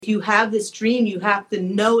If you have this dream, you have to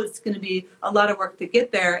know it's going to be a lot of work to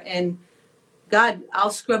get there. And God, I'll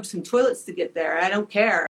scrub some toilets to get there. I don't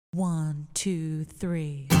care. 1, 2,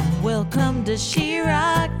 3. Welcome to She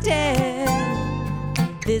Rocked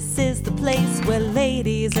It. This is the place where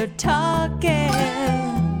ladies are talking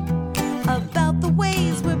about the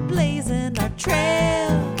ways we're blazing our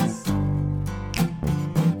trails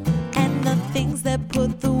and the things that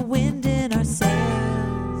put the wind in our sails.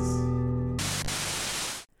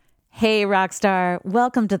 Hey, Rockstar.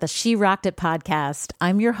 Welcome to the She Rocked It podcast.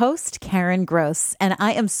 I'm your host, Karen Gross, and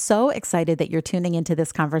I am so excited that you're tuning into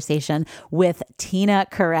this conversation with Tina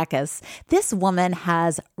Karekis. This woman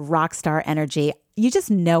has rockstar energy. You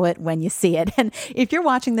just know it when you see it. And if you're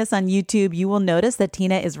watching this on YouTube, you will notice that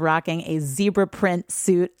Tina is rocking a zebra print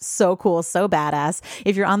suit. So cool, so badass.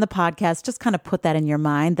 If you're on the podcast, just kind of put that in your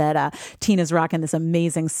mind that Tina's rocking this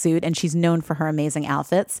amazing suit and she's known for her amazing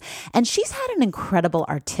outfits. And she's had an incredible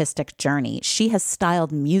artistic journey. She has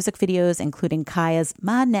styled music videos, including Kaya's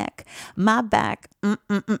My Neck, My Back.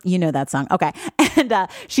 You know that song. Okay. And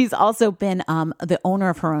she's also been the owner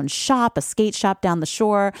of her own shop, a skate shop down the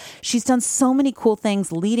shore. She's done so many cool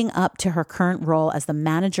things leading up to her current role as the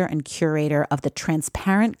manager and curator of the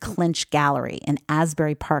Transparent Clinch Gallery in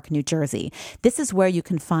Asbury Park, New Jersey. This is where you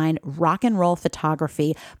can find rock and roll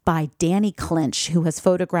photography by Danny Clinch, who has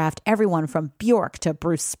photographed everyone from Bjork to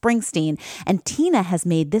Bruce Springsteen. And Tina has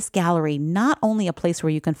made this gallery not only a place where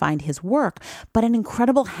you can find his work, but an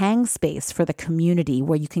incredible hang space for the community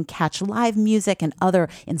where you can catch live music and other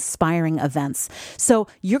inspiring events. So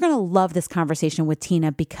you're going to love this conversation with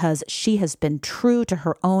Tina because she has been true to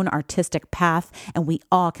her own artistic path, and we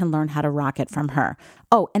all can learn how to rock it from her.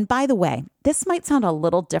 Oh, and by the way, this might sound a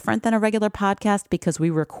little different than a regular podcast because we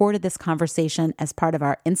recorded this conversation as part of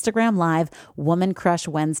our Instagram Live Woman Crush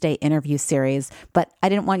Wednesday interview series, but I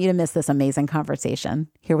didn't want you to miss this amazing conversation.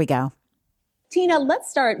 Here we go. Tina, let's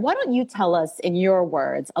start. Why don't you tell us in your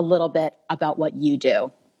words a little bit about what you do?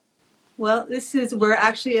 Well, we're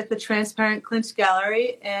actually at the Transparent Clinch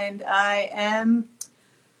Gallery, and I am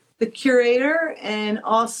the curator and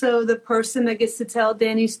also the person that gets to tell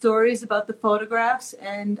Danny stories about the photographs.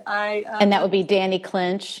 And and that would be Danny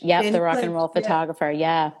Clinch. Yep, Danny the rock Clinch, and roll photographer.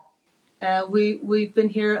 Yeah. We've been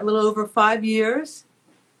here a little over 5 years,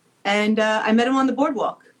 and I met him on the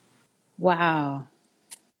boardwalk. Wow.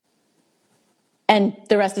 And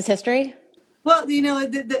the rest is history? Well, you know,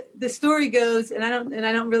 the story goes, and I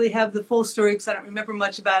don't really have the full story because I don't remember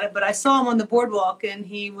much about it, but I saw him on the boardwalk and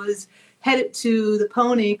he was headed to the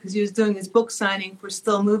Pony because he was doing his book signing for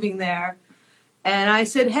Still Moving There. And I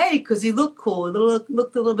said, hey, because he looked cool. It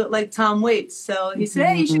looked a little bit like Tom Waits. So he said,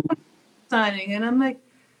 hey, you should come to the signing. And I'm like,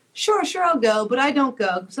 sure, I'll go. But I don't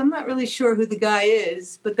go because I'm not really sure who the guy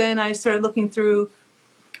is. But then I started looking through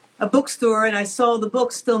a bookstore and I saw the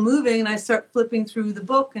book Still Moving and I start flipping through the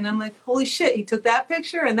book and I'm like, holy shit, he took that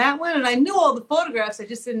picture and that one. And I knew all the photographs. I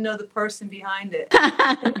just didn't know the person behind it.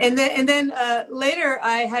 and then later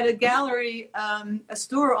I had a gallery, a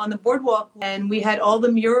store on the boardwalk, and we had all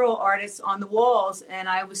the mural artists on the walls and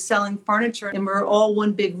I was selling furniture and we were all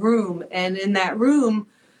one big room. And in that room,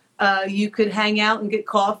 you could hang out and get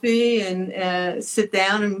coffee and sit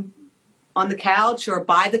down and on the couch or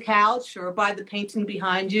buy the painting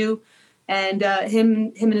behind you. And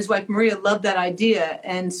him and his wife, Maria, loved that idea.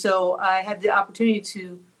 And so I had the opportunity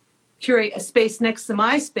to curate a space next to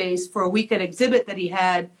my space for a weekend exhibit that he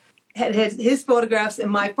had his photographs and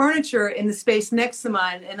my furniture in the space next to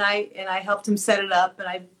mine. And I helped him set it up and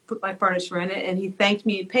I put my furniture in it and he thanked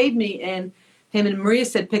me and paid me. And him and Maria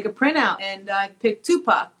said, pick a printout. And I picked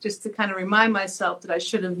Tupac just to kind of remind myself that I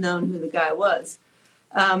should have known who the guy was.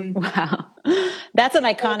 Wow. That's an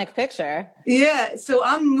iconic picture. Yeah. So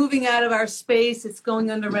I'm moving out of our space. It's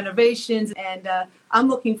going under renovations and I'm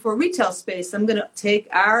looking for a retail space. I'm going to take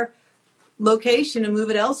our location and move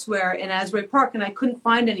it elsewhere in Asbury Park. And I couldn't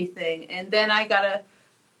find anything. And then I got a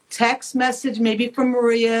text message maybe from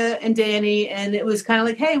Maria and Danny. And it was kind of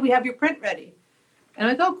like, hey, we have your print ready. And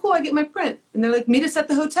I'm like, oh, cool, I get my print. And they're like, meet us at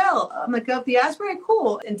the hotel. I'm like, oh, the Asbury,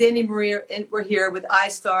 cool. And Danny and Maria were here with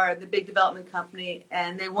iStar, the big development company.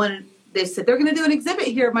 And they said, they're going to do an exhibit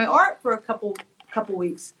here of my art for a couple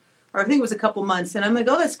weeks. Or I think it was a couple months. And I'm like,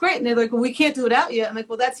 oh, that's great. And they're like, well, we can't do it out yet. I'm like,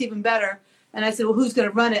 well, that's even better. And I said, well, who's going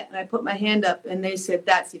to run it? And I put my hand up and they said,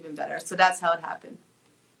 that's even better. So that's how it happened.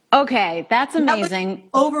 Okay, that's amazing. That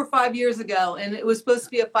was over 5 years ago. And it was supposed to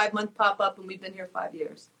be a 5-month pop-up. And we've been here 5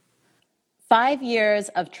 years. 5 years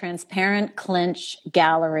of Transparent Clinch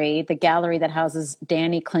Gallery, the gallery that houses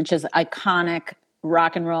Danny Clinch's iconic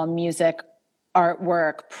rock and roll music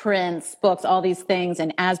artwork, prints, books, all these things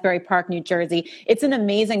in Asbury Park, New Jersey. It's an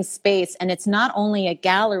amazing space. And it's not only a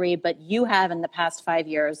gallery, but you have in the past 5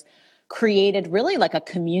 years created really like a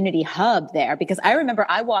community hub there. Because I remember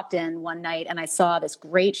I walked in one night and I saw this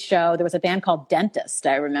great show. There was a band called Dentist,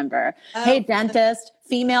 I remember. Hey, Dentist,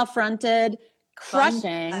 female fronted,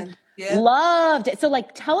 crushing. Yeah. Loved it. So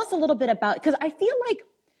like, tell us a little bit about, because I feel like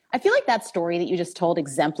that story that you just told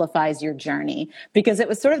exemplifies your journey, because it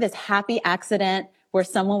was sort of this happy accident where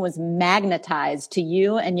someone was magnetized to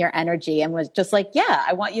you and your energy and was just like, yeah,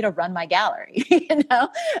 I want you to run my gallery.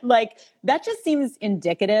 Like that just seems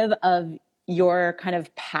indicative of your kind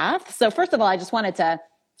of path. So first of all, I just wanted to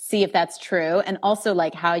see if that's true. And also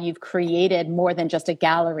like how you've created more than just a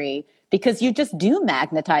gallery, because you just do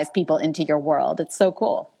magnetize people into your world. It's so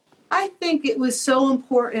cool. I think it was so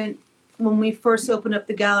important when we first opened up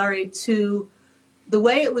the gallery to the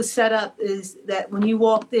way it was set up is that when you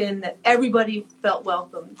walked in, that everybody felt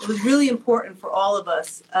welcome. It was really important for all of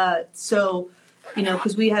us.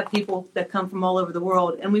 Because we have people that come from all over the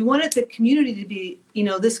world, and we wanted the community to be,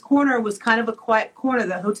 this corner was kind of a quiet corner.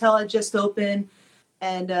 The hotel had just opened,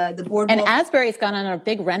 and the boardwalk. And Asbury's gone on a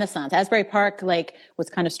big renaissance. Asbury Park, was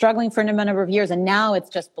kind of struggling for a number of years, and now it's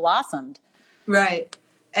just blossomed. Right.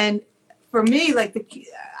 And for me,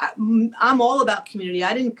 I'm all about community.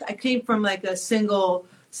 I came from like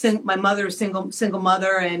my mother's single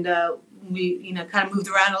mother, and we, kind of moved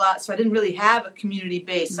around a lot. So I didn't really have a community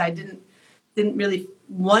base. I didn't really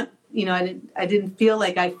want, I didn't feel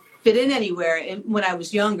like I fit in anywhere when I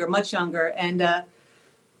was younger, much younger. And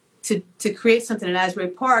to create something in Asbury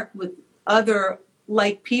Park with other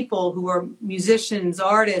like people who are musicians,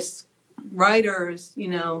 artists, writers,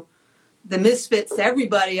 the misfits,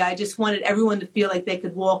 everybody. I just wanted everyone to feel like they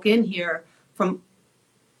could walk in here from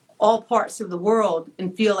all parts of the world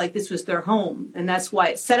and feel like this was their home. And that's why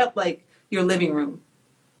it's set up like your living room.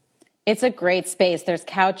 It's a great space. There's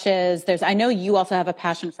couches. I know you also have a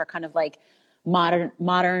passion for kind of like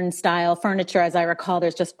modern style furniture. As I recall,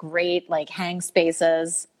 there's just great like hang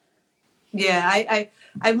spaces. Yeah,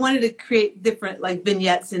 I wanted to create different like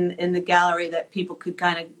vignettes in the gallery that people could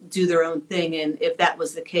kind of do their own thing in, if that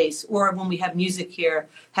was the case. Or when we have music here,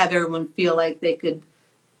 have everyone feel like they could,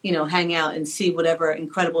 hang out and see whatever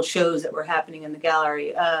incredible shows that were happening in the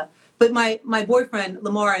gallery. But my boyfriend,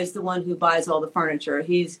 Lamar, is the one who buys all the furniture.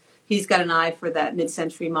 He's got an eye for that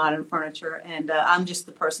mid-century modern furniture, and I'm just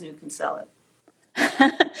the person who can sell it.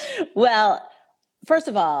 Well, first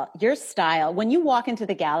of all, your style, when you walk into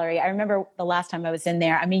the gallery, I remember the last time I was in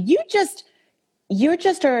there, I mean, you just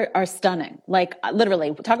are stunning. Like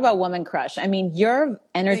literally, talk about woman crush. I mean, your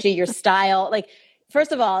energy, your style, like,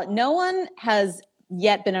 first of all, no one has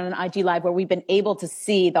yet been on an IG Live where we've been able to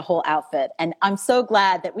see the whole outfit. And I'm so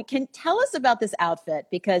glad that we can tell us about this outfit,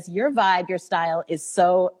 because your vibe, your style is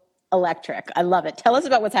so electric. I love it. Tell us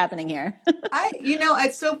about what's happening here.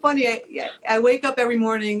 It's so funny. I wake up every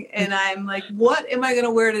morning and I'm like, what am I going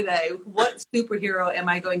to wear today? What superhero am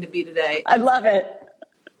I going to be today? I love it.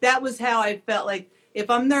 That was how I felt. Like, if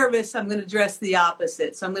I'm nervous, I'm going to dress the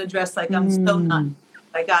opposite. So I'm going to dress like I'm so not.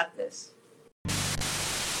 I got this.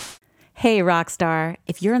 Hey, Rockstar,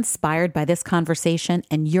 if you're inspired by this conversation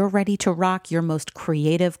and you're ready to rock your most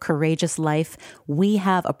creative, courageous life, we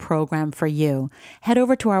have a program for you. Head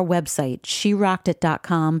over to our website,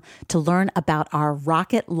 sherockedit.com, to learn about our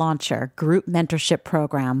Rocket Launcher group mentorship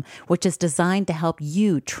program, which is designed to help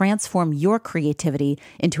you transform your creativity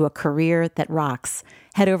into a career that rocks.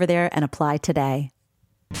 Head over there and apply today.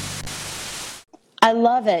 I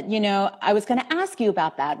love it. I was going to ask you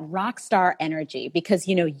about that rock star energy, because,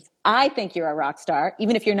 I think you're a rock star,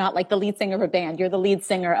 even if you're not like the lead singer of a band. You're the lead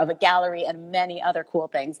singer of a gallery and many other cool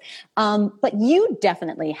things. But you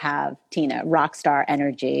definitely have, Tina, rock star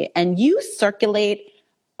energy, and you circulate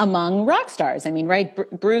among rock stars. I mean, right?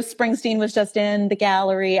 Bruce Springsteen was just in the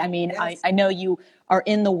gallery. I mean, yes. I know you are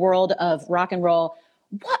in the world of rock and roll.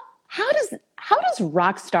 How does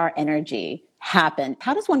rock star energy happen?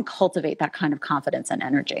 How does one cultivate that kind of confidence and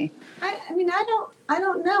energy? I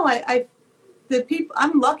don't know.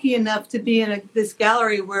 I'm lucky enough to be in this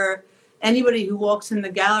gallery where anybody who walks in the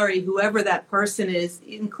gallery, whoever that person is,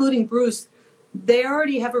 including Bruce, they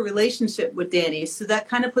already have a relationship with Danny. So that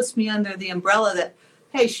kind of puts me under the umbrella that,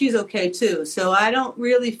 hey, she's okay too. So I don't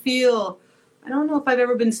know if I've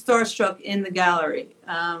ever been starstruck in the gallery.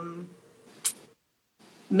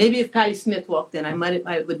 Maybe if Patti Smith walked in, I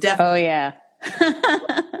would definitely. Oh, yeah.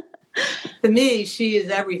 To me, she is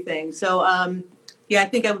everything. So, I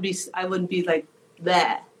think I wouldn't be like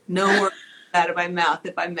that. No word out of my mouth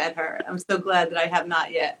if I met her. I'm so glad that I have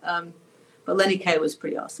not yet. But Lenny Kaye was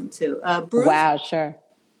pretty awesome too. Bruce, wow, sure.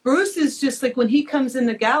 Bruce is just like when he comes in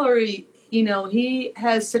the gallery, he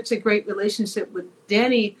has such a great relationship with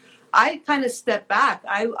Danny. I kind of step back.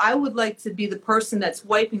 I would like to be the person that's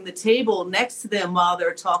wiping the table next to them while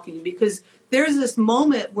they're talking, because there's this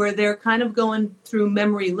moment where they're kind of going through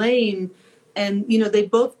memory lane, and they've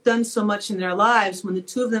both done so much in their lives. When the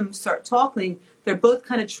two of them start talking, they're both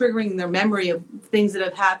kind of triggering their memory of things that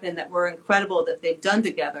have happened that were incredible that they've done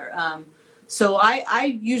together. So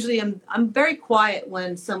I usually I'm very quiet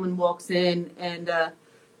when someone walks in, and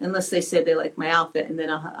unless they say they like my outfit, and then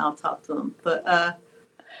I'll talk to them. But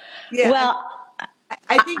yeah, well,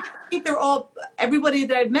 I think they're all, everybody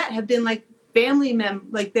that I've met have been like family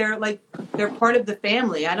like they're part of the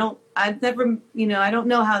family. I've never, I don't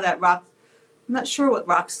know how that rock. I'm not sure what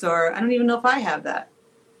rock star. I don't even know if I have that.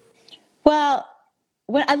 Well,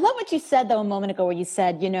 I love what you said though a moment ago, where you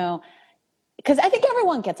said, because I think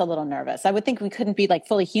everyone gets a little nervous. I would think we couldn't be like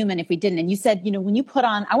fully human if we didn't. And you said, when you put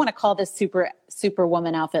on, I want to call this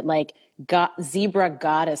superwoman outfit like zebra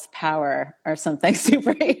goddess power or something,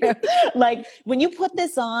 superhero. Like when you put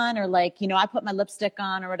this on, or like, I put my lipstick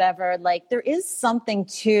on or whatever, like there is something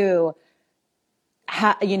to,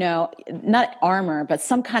 not armor, but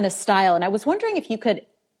some kind of style. And I was wondering if you could,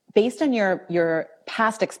 based on your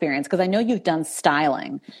past experience, because I know you've done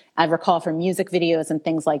styling, I recall, for music videos and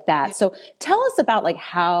things like that. So tell us about like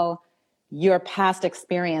how your past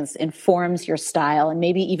experience informs your style and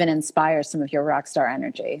maybe even inspires some of your rock star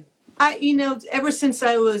energy. Ever since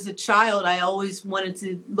I was a child, I always wanted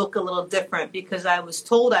to look a little different because I was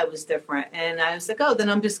told I was different. And I was like, oh, then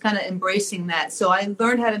I'm just kind of embracing that. So I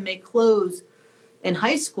learned how to make clothes in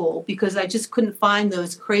high school because I just couldn't find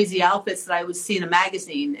those crazy outfits that I would see in a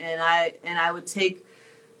magazine. And I would take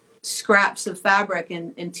scraps of fabric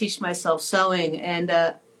and teach myself sewing. And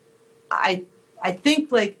I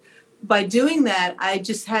think like by doing that, I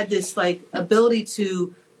just had this like ability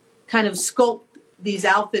to kind of sculpt these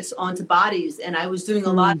outfits onto bodies. And I was doing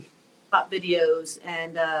a lot of pop videos,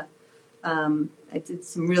 and I did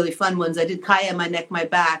some really fun ones. I did Kaya, My Neck, My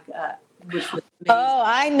Back, which was amazing. Oh,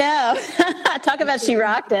 I know. Talk about She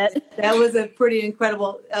Rocked It. That was a pretty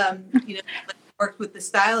incredible, worked with the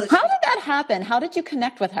stylist. How did that happen? How did you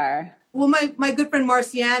connect with her? Well, my good friend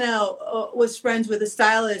Marciano was friends with a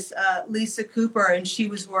stylist, Lisa Cooper, and she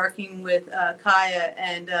was working with Kaya,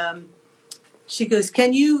 and she goes,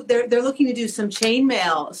 they're looking to do some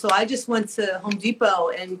chainmail. So I just went to Home Depot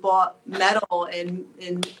and bought metal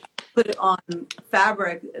and put it on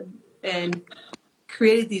fabric and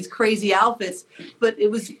created these crazy outfits. But it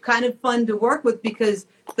was kind of fun to work with because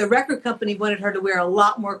the record company wanted her to wear a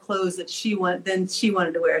lot more clothes than she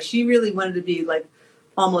wanted to wear. She really wanted to be like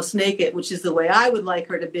almost naked, which is the way I would like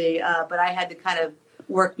her to be. But I had to kind of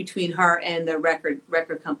work between her and the record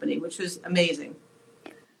company, which was amazing.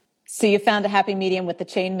 So you found a happy medium with the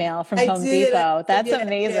chainmail from Home Depot. That's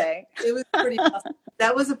amazing. Yeah. It was pretty awesome.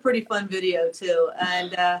 That was a pretty fun video too.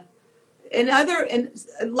 And a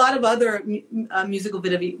lot of other musical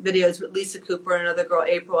videos with Lisa Cooper and another girl,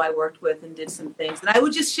 April, I worked with and did some things. And I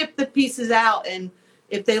would just ship the pieces out, and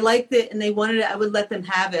if they liked it and they wanted it, I would let them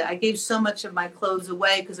have it. I gave so much of my clothes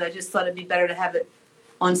away because I just thought it'd be better to have it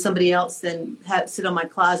on somebody else than sit on my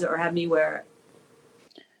closet or have me wear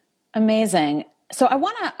it. Amazing. So I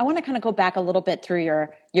want to kind of go back a little bit through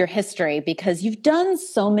your history, because you've done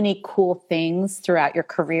so many cool things throughout your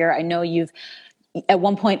career. I know you've at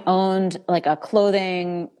one point owned like a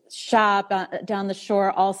clothing shop down the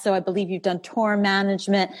shore. Also, I believe you've done tour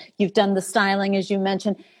management. You've done the styling, as you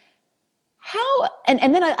mentioned. How,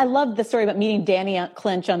 and then I love the story about meeting Danny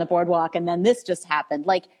Clinch on the boardwalk, and then this just happened.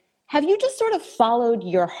 Like, have you just sort of followed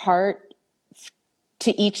your heart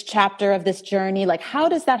to each chapter of this journey? Like, how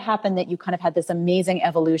does that happen that you kind of had this amazing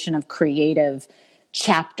evolution of creative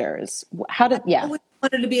chapters? I always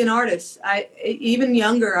wanted to be an artist. Even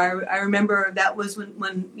younger, I remember that was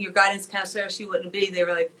when your guidance counselor, she wouldn't be, they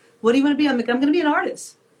were like, what do you want to be? I'm like, I'm going to be an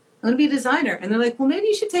artist. I'm going to be a designer. And they're like, well, maybe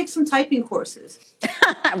you should take some typing courses.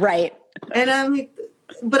 Right. And I'm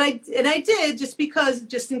like, I did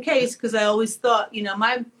just in case, because I always thought,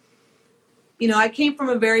 I came from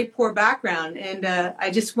a very poor background, and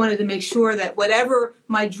I just wanted to make sure that whatever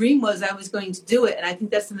my dream was, I was going to do it. And I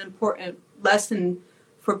think that's an important lesson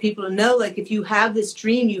for people to know. Like, if you have this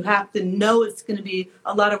dream, you have to know it's going to be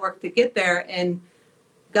a lot of work to get there. And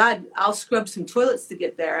God, I'll scrub some toilets to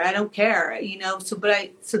get there. I don't care,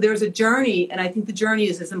 So there's a journey, and I think the journey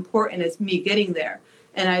is as important as me getting there.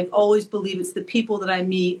 And I always believe it's the people that I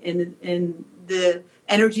meet and the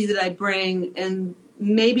energy that I bring, and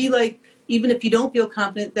maybe like, even if you don't feel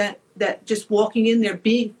confident, that just walking in there,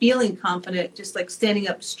 feeling confident, just like standing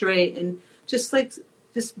up straight and just like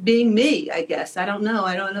just being me, I guess. I don't know.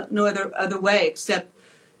 I don't know no other way except,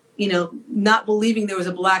 not believing there was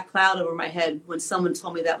a black cloud over my head when someone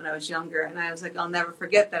told me that when I was younger. And I was like, I'll never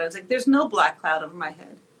forget that. I was like, there's no black cloud over my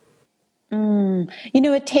head.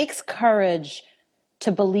 It takes courage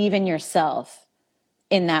to believe in yourself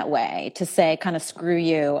in that way, to say, kind of, screw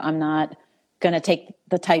you. I'm not going to take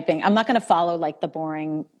the typing. I'm not going to follow like the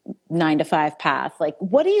boring 9-to-5 path. Like,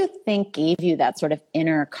 what do you think gave you that sort of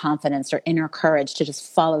inner confidence or inner courage to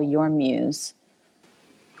just follow your muse?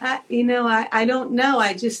 I don't know.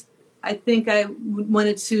 I think I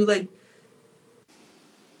wanted to like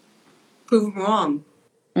prove them wrong.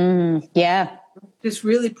 Yeah. Just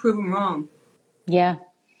really prove them wrong. Yeah.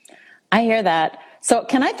 I hear that. So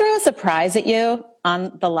can I throw a surprise at you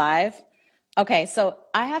on the live? Okay. So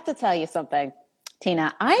I have to tell you something,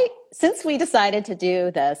 Tina. Since we decided to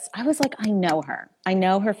do this, I was like, I know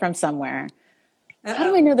her from somewhere. How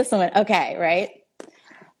do I know this woman? Okay. Right.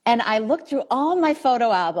 And I looked through all my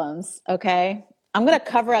photo albums. Okay. I'm going to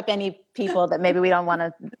cover up any people that maybe we don't want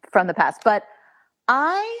to from the past, but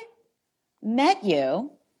I met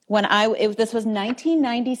you when this was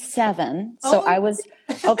 1997. So I was,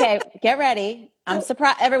 okay, get ready. I'm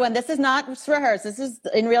surprised. Everyone, this is not rehearsed. This is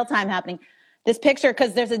in real time happening. This picture,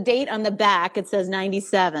 because there's a date on the back, it says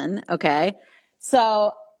 97. Okay.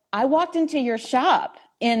 So I walked into your shop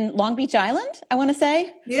in Long Beach Island, I want to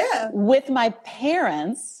say. Yeah. With my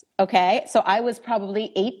parents. Okay. So I was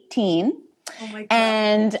probably 18. Oh my God.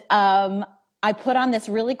 And I put on this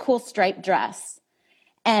really cool striped dress.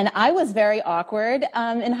 And I was very awkward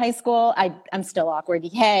in high school. I'm still awkward.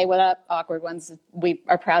 Hey, what up, awkward ones? We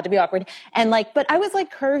are proud to be awkward. And but I was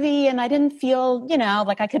like curvy, and I didn't feel,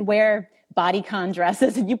 like I could wear bodycon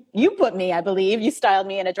dresses. And you put me, I believe, you styled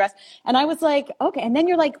me in a dress. And I was like, okay. And then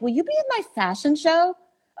you're like, will you be in my fashion show?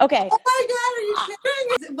 Okay. Oh my God, are you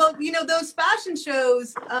kidding? Well, those fashion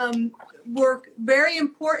shows were very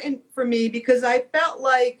important for me because I felt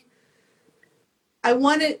like I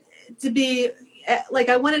wanted to be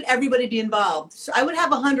I wanted everybody to be involved. So I would have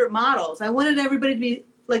 100 models. I wanted everybody to be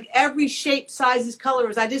like every shape, sizes,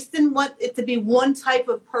 colors. I just didn't want it to be one type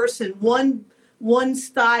of person, one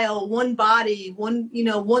style, one body, one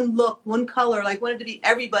look, one color. Like, wanted to be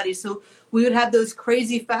everybody. So we would have those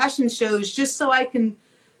crazy fashion shows just so I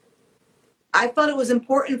thought it was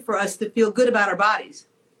important for us to feel good about our bodies.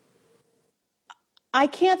 I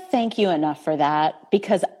can't thank you enough for that,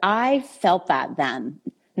 because I felt that then.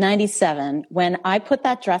 97, when I put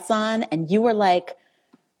that dress on and you were like,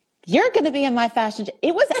 you're going to be in my fashion.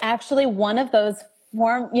 It was actually one of those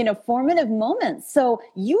formative moments. So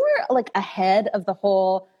you were like ahead of the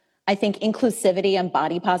whole, I think, inclusivity and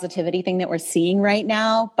body positivity thing that we're seeing right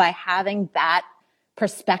now by having that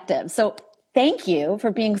perspective. So thank you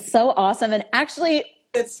for being so awesome and actually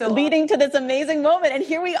leading to this amazing moment. And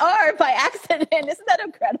here we are by accident. Isn't that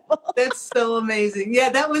incredible? That's so amazing. Yeah,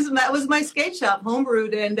 that was my skate shop,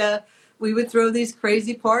 Homebrewed. And we would throw these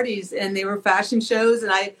crazy parties, and they were fashion shows.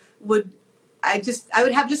 And I would have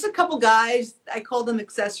just a couple guys. I called them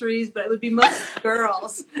accessories, but it would be most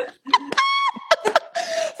girls.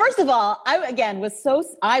 First of all, I was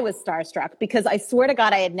starstruck, because I swear to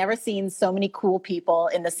God, I had never seen so many cool people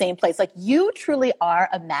in the same place. Like, you truly are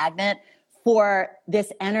a magnet for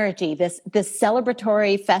this energy, this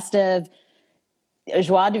celebratory, festive,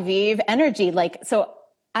 joie de vivre energy. Like, so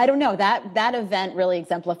I don't know, that event really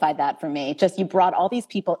exemplified that for me. Just, you brought all these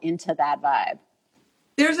people into that vibe.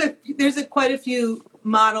 There's quite a few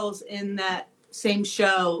models in that same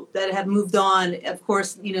show that have moved on, of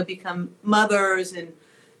course, become mothers and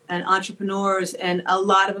entrepreneurs. And a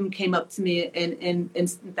lot of them came up to me and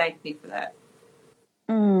thanked me for that.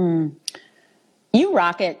 You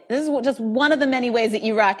rock it. This is just one of the many ways that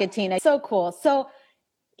you rock it, Tina. So cool. So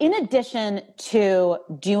in addition to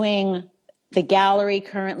doing the gallery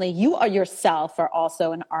currently, you yourself are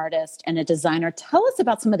also an artist and a designer. Tell us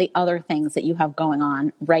about some of the other things that you have going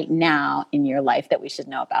on right now in your life that we should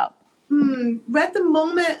know about. At the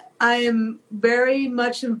moment, I am very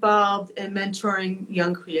much involved in mentoring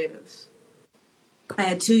young creatives. I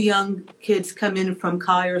had 2 young kids come in from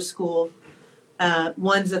Collier School.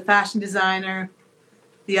 One's a fashion designer.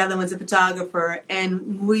 The other one's a photographer.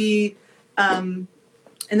 And and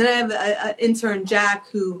then I have an intern, Jack,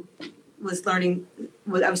 who was learning,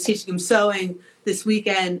 I was teaching him sewing this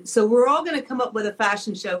weekend. So we're all going to come up with a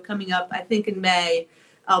fashion show coming up, I think, in May.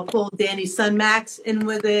 I'll pull Danny's son, Max, in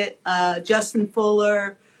with it, Justin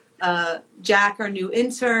Fuller, Jack, our new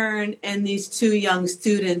intern, and these 2 young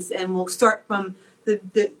students. And we'll start from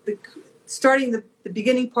the starting the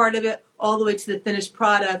beginning part of it all the way to the finished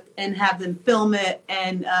product, and have them film it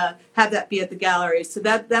and have that be at the gallery. So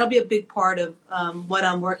that'll be a big part of what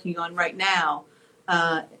I'm working on right now.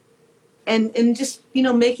 And just,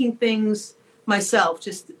 making things myself,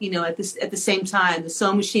 just, at the same time. The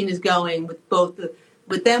sewing machine is going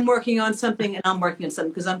with them working on something and I'm working on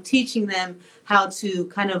something, because I'm teaching them how to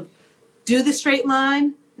kind of do the straight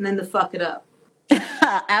line and then to fuck it up.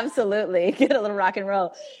 Absolutely. Get a little rock and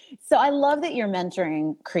roll. So I love that you're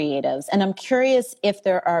mentoring creatives, and I'm curious if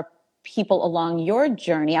there are people along your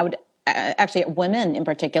journey, I would actually women in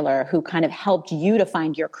particular, who kind of helped you to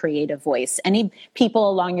find your creative voice. Any people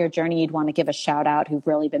along your journey you'd want to give a shout out who've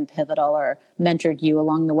really been pivotal or mentored you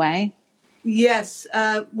along the way? Yes.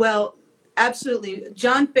 Well, absolutely.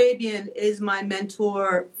 John Fabian is my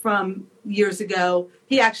mentor from years ago.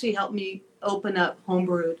 He actually helped me open up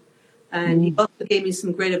Homebrewed. And he also gave me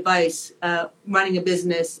some great advice running a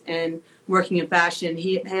business and working in fashion.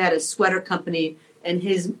 He had a sweater company, and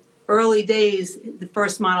his early days, the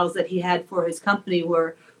first models that he had for his company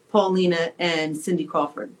were Paulina and Cindy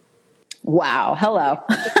Crawford. Wow. Hello.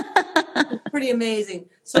 Pretty amazing.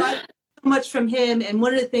 So I learned so much from him. And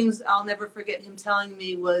one of the things I'll never forget him telling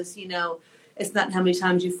me was, it's not how many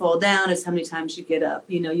times you fall down, it's how many times you get up.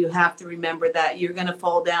 You have to remember that you're going to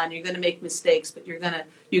fall down, you're going to make mistakes, but you're going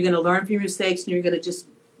to learn from your mistakes, and you're going to just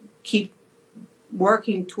keep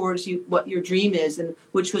working towards what your dream is, and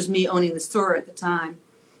which was me owning the store at the time.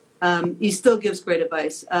 He still gives great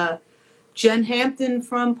advice. Jen Hampton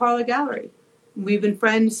from Parlor Gallery. We've been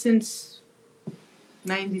friends since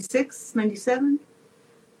 96, 97,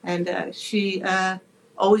 and she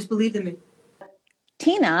always believed in me.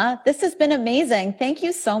 Tina, this has been amazing. Thank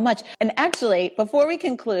you so much. And actually, before we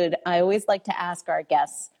conclude, I always like to ask our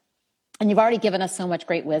guests, and you've already given us so much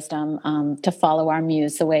great wisdom to follow our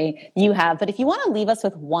muse the way you have, but if you want to leave us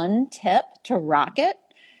with one tip to rock it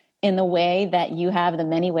in the way that you have, the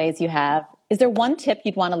many ways you have, is there one tip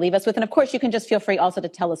you'd want to leave us with? And of course, you can just feel free also to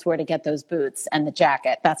tell us where to get those boots and the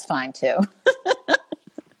jacket. That's fine too.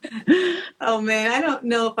 Oh man, I don't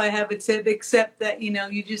know if I have a tip, except that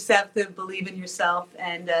you just have to believe in yourself,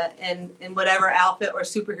 and in whatever outfit or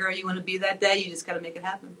superhero you want to be that day, you just got to make it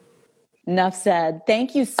happen. Enough said.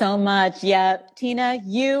 Thank you so much. Yeah, Tina,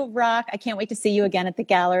 you rock. I can't wait to see you again at the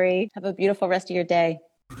gallery. Have a beautiful rest of your day.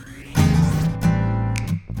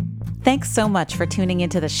 Thanks so much for tuning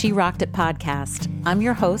into the She Rocked It podcast. I'm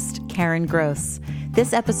your host, Karen Gross.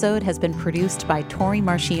 This episode has been produced by Tori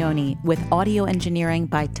Marchioni with audio engineering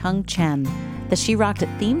by Tung Chen. The She Rocked It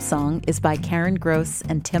theme song is by Karen Gross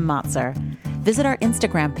and Tim Motzer. Visit our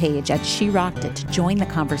Instagram page at She Rocked It to join the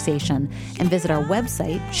conversation, and visit our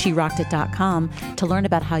website, sherockedit.com, to learn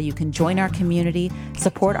about how you can join our community,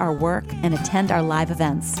 support our work, and attend our live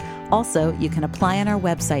events. Also, you can apply on our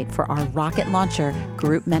website for our Rocket Launcher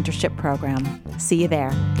group mentorship program. See you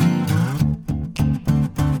there.